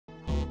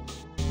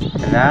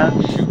Hello?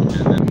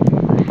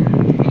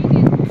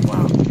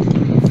 Wow.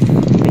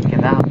 Pick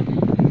it up.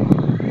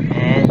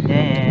 And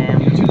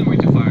then...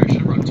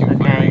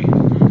 Okay.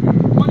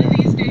 One of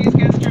these days,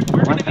 Gester,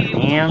 we're going to be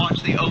able to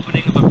watch the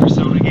opening of a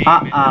Persona game.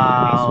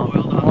 Uh-oh.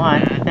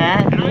 What's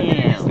that I'm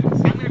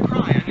going to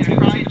cry. I'm going to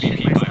cry and shit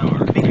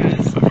myself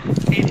because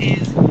it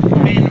has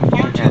been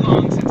far too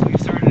long since we've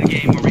started a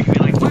game where we can be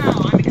like, wow,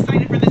 I'm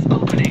excited for this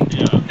opening.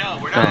 Yeah. No,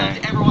 we're not allowed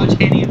to ever watch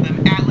any of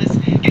them. Atlas,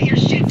 get your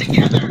shit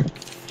together.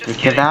 Just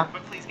kidding,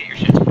 but please get your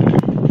shit together.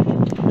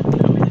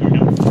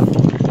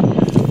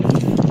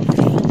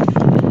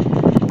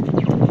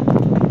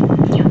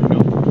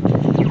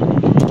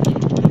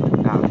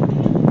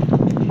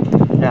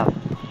 No.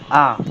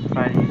 Ah,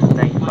 funny.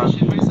 Thank I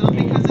shit myself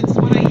because it's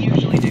what I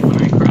usually do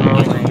when I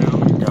cry.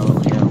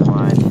 Don't know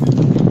what.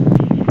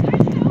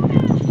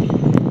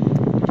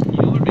 You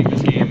know what would make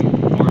this game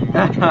more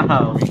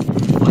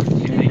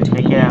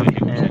Pick it up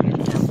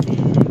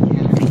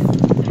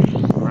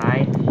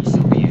right? So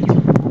be it.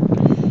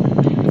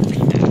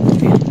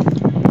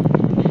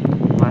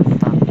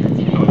 What's up with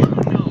you?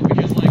 No,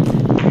 because like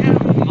I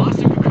have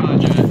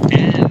Masakakaja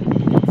and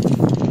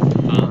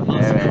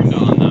Masakunda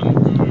on them,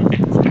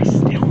 and I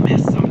still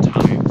miss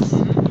sometimes.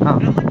 And I'm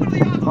like, what are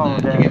the odds on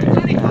that? Like, if it's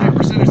 95%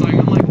 or something,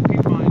 I'm like, okay,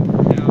 fine.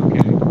 Yeah,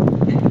 okay.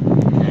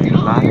 You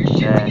know, get your shit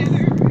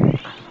together.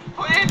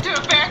 Put it into a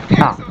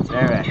backpack so it's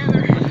all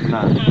together.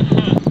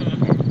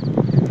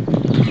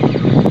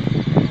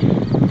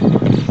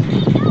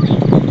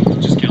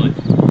 Just kill it.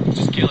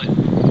 Just kill it.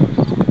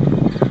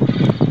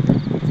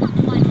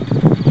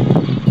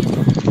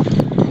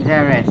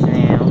 There is now.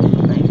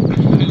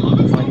 I love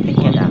it so Pick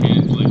it up.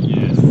 like,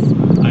 yes,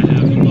 I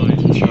have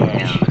mind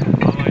charge.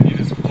 All I need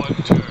is one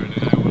turn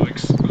and I will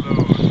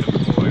explode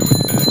the boy with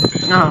bad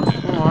face. No,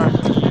 more.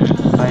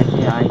 But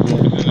yeah, I do.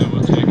 And then I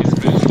will take his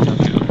best to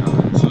kill.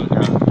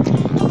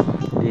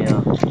 Deal.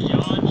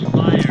 Yawn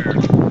fire.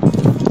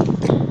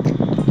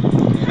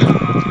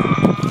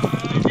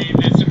 I need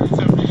this or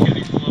somebody's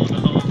getting blown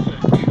off.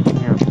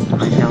 Yeah,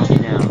 I don't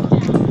know.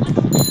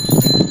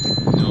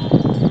 No.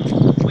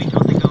 Wait,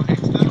 don't they go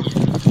next though?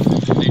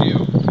 They do.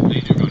 They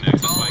do go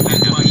next. That's why I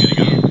can't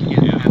have them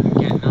getting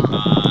up.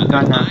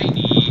 I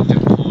need to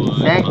put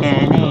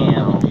Second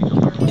now.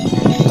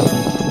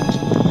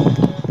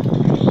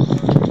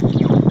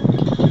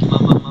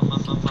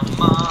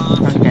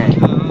 Okay.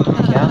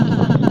 Yeah.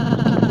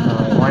 So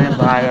one of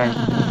iron.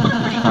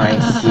 I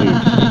see.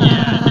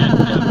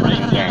 Yeah,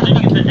 right. Yeah. Then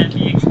you get the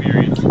FE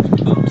experience.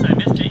 Oops, I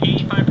missed it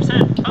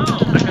 85%. Oh,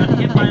 I got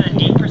hit by the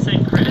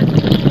 8% crit.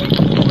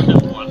 Or the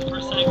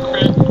 1%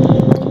 crit.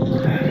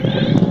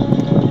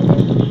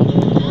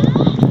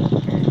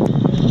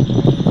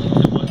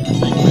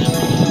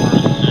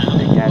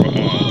 I got an A.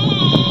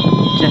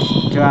 Just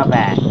draw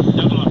back.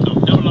 Double up,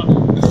 double up.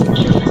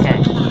 Okay.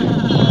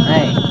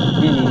 Hey,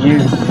 you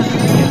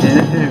this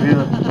is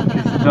real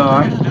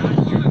store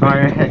or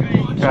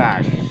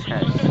trash.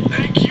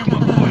 Thank you, my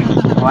boy.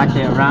 What's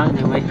wrong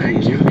with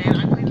you?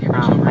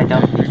 I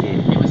don't need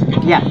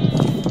it. Yeah.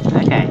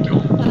 Okay.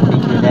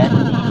 Thank you then.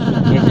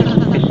 This is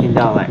 $15.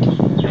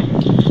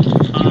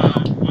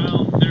 Well,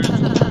 there's...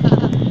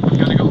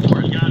 Gotta go for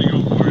it. I gotta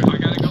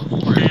go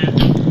for it.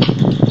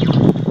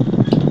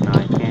 No, I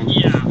can't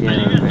Yeah, I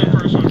think that's the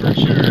first one for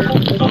sure.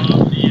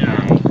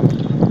 Yeah.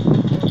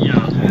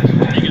 Yeah.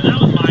 Because that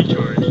was my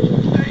charge.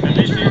 And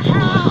this is...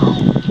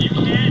 You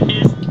can't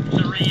miss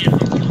 3 of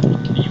them.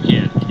 You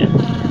can. Yeah.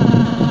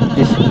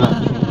 This block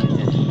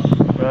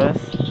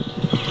first.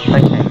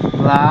 Okay.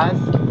 Plus.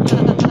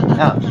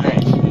 Oh,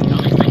 thank you. At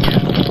least I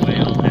guess the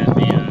whale and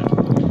the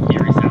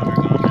eerie sound are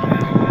gone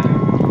now.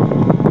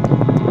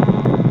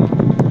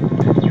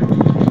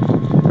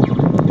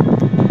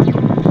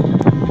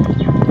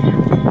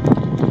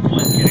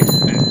 One can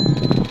expect.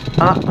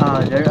 Uh-oh,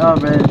 they're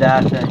over the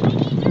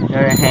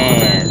your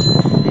hands.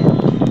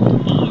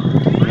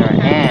 Your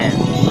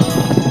hands.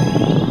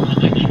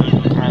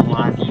 I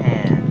want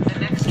hands. The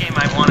next game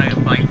I want to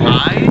like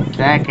buy.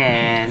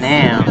 Second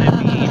now.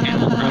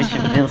 We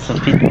should build some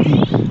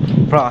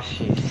 50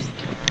 brushes.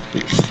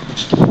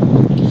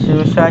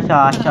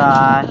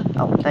 Shot.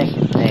 Oh, thank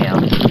you,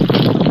 Sam.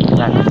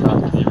 That's all.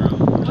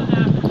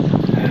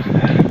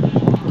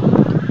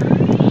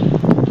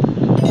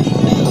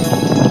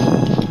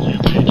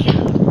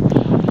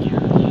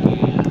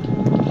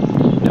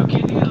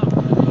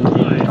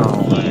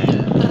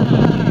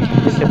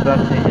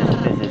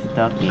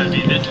 Ducky. I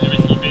mean, this is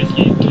risky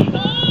biscuit.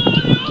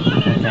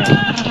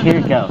 Okay, here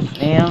it goes.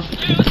 Now.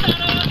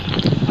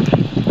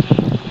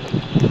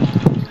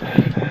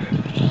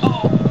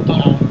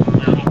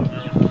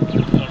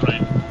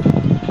 Alright.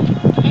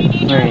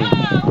 Three.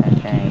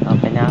 Okay,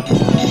 open up.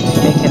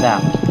 Pick it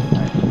up.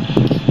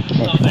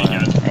 This one.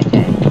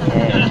 Okay.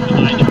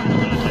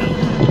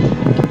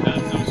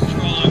 That's so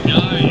strong.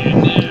 Now.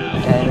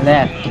 And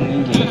left.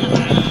 Medium.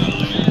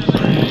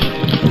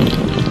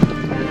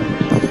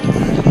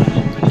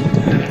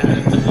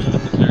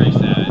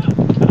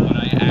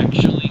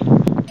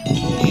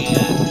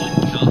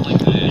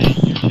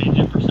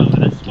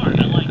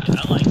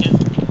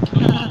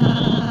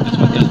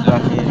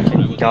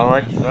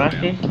 George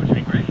Rossi?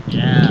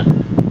 Yeah.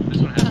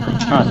 This one has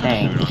Oh,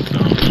 thanks. this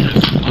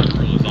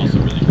Aquarelle is also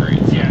really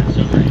great. Yeah, it's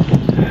so great.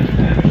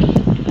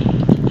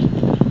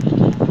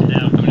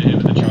 Now coming to him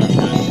with the charge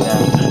gun.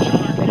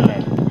 Okay.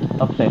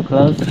 Okay,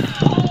 close.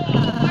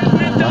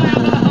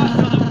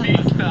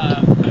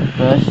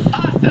 Push.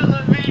 Hasta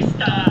la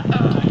vista!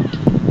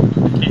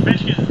 Hey,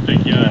 Fishkins is a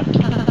big guy.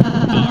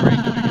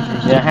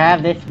 You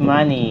have this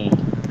money.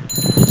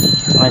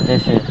 What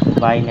this is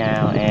buy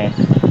now is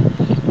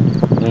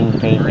win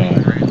payment.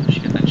 Alright, we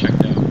should get that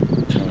checked out.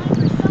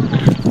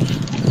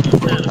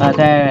 Oh,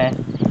 there it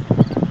is.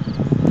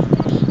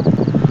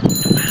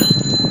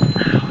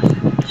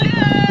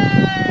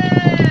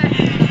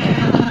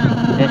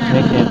 This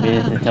mission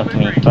ability took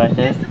me first.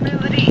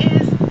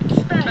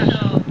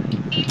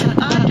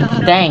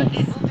 Thanks!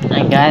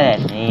 I got it,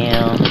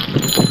 Neil.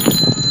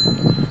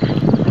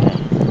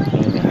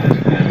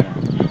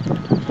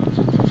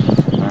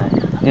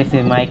 This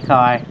is my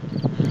car.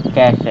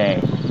 Casher.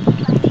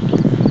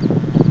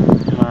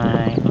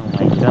 Oh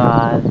my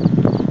god.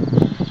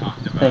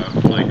 Talked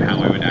about like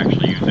how I would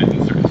actually use it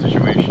in certain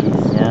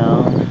situations.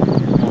 No.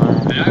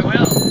 And I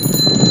will.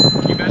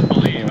 You best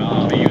believe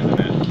I'll be using it.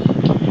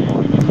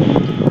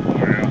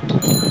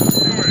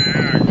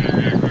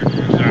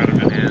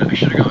 Man, I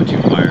should have gone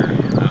too fire.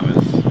 That was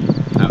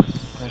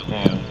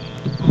silly.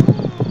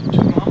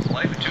 Too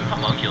life, too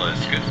homunculus.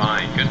 Good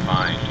find, good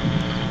find.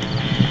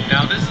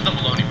 Now this is the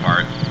baloney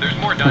part. There's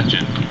more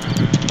dungeon.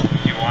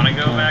 Do you want to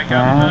go back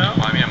up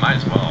though? Well, I mean, I might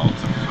as well.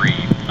 It's a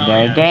free.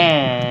 There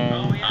again.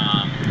 Oh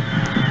yeah.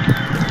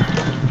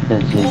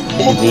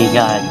 We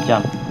gotta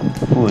jump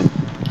food.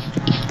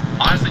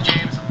 Honestly,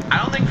 James, I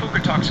don't think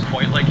Fuka talks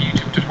quite like a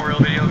YouTube tutorial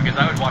video because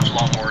I would watch a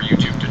lot more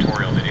YouTube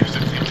tutorial videos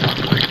if they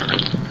talked like her.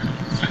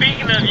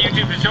 Speaking of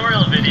YouTube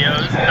tutorial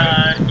videos,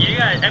 you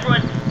guys,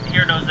 everyone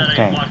here knows that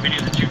I watch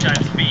videos at 2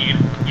 times speed.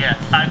 Yes,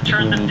 I've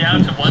turned them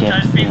down to 1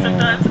 time speed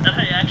sometimes, and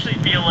I actually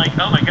feel like,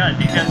 oh my god,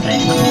 these guys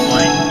take some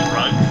like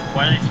drugs.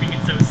 Why are they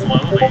speaking so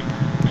slowly?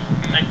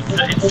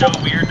 It's so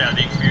weird now,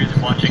 the experience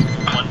of watching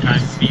 1 time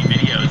speed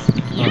videos.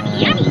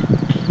 Yummy!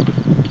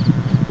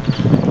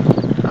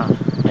 Oh,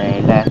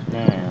 they left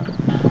now.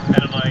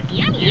 And I'm like,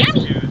 Yummy, used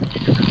yummy. to,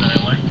 because I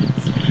like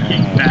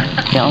speaking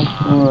fast. Jump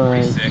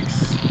food.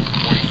 46,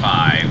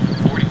 45,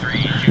 43,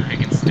 Junpei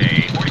can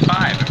stay.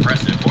 45,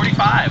 impressive.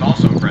 45,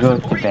 also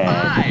impressive. Go to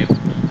bed.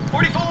 45,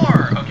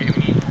 44. Okay,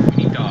 we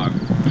need dog.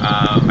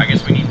 I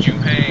guess we need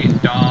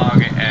Junpei,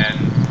 dog, and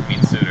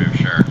Mitsuru.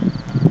 Sure.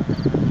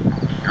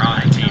 You're on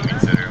the team,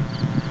 Mitsuru.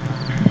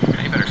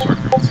 Any better sword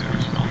for Mitsuru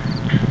as well.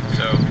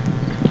 So,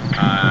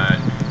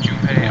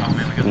 Junpei. Oh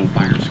man, we got the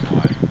fire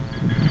squad.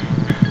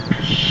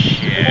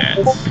 Shit.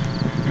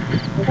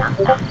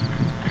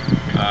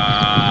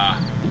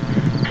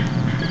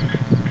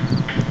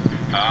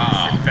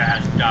 Oh.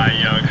 Fast die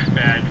young,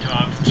 bad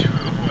times too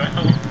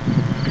well.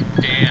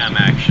 Damn,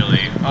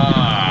 actually.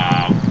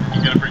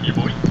 You gotta bring your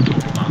boy?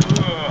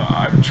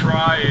 I'm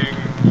trying.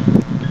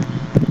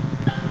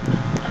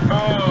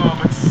 Oh,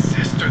 but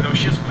sister, though,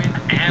 she has wind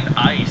and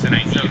ice, and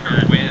I need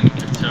her wind.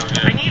 It's so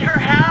good. I need her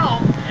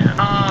help! Yeah.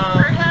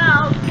 Her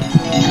help!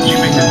 Did you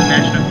make this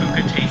Imagine a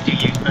Fuka Tasty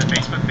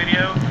Facebook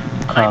video?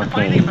 The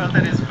funny thing about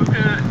that is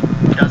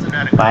Fuka doesn't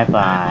adequately.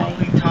 Bye-bye.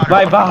 taught her-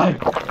 Bye-bye.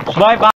 Bye-bye.